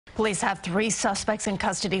Police have 3 suspects in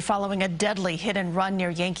custody following a deadly hit-and-run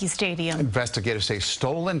near Yankee Stadium. Investigators say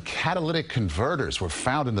stolen catalytic converters were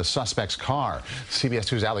found in the suspect's car. CBS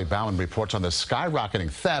 2's Bauman reports on the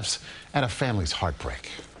skyrocketing thefts and a family's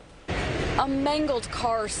heartbreak. A mangled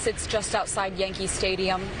car sits just outside Yankee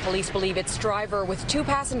Stadium. Police believe its driver, with 2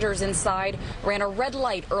 passengers inside, ran a red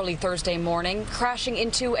light early Thursday morning, crashing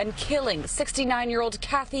into and killing 69-year-old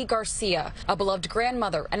Kathy Garcia, a beloved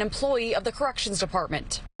grandmother and employee of the corrections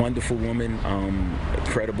department. Wonderful woman,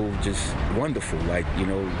 incredible, just wonderful. Like, you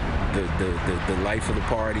know, the life of the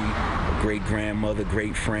party, a great grandmother,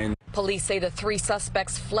 great friend. Police say the 3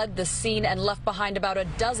 suspects fled the scene and left behind about a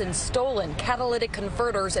dozen stolen catalytic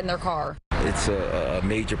converters in their car. It's a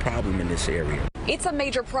major problem in this area. It's a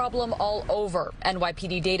major problem all over.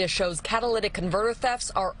 NYPD data shows catalytic converter thefts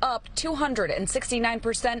are up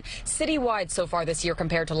 269% citywide so far this year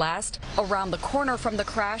compared to last. Around the corner from the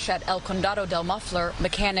crash at El Condado del Muffler,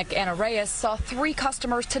 mechanic Anna Reyes saw 3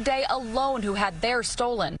 customers today alone who had theirs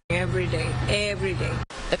stolen. Every day.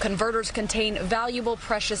 The converters contain valuable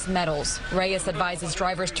precious metals. Reyes advises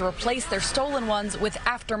drivers to replace their stolen ones with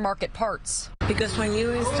aftermarket parts. Because when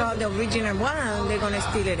you install the original one, they're going to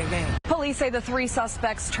steal it again. Police say the 3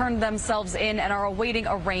 suspects turned themselves in and are awaiting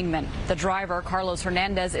arraignment. The driver, Carlos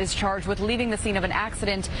Hernandez, is charged with leaving the scene of an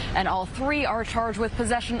accident, and all 3 are charged with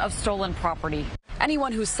possession of stolen property.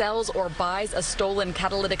 Anyone who sells or buys a stolen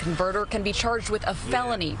catalytic converter can be charged with a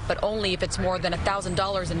felony, but only if it's more than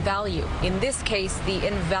 $1,000 in value. In this case, the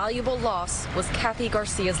invaluable loss was Kathy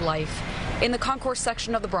Garcia's life. In the concourse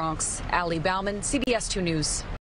section of the Bronx, Bauman, CBS 2 News.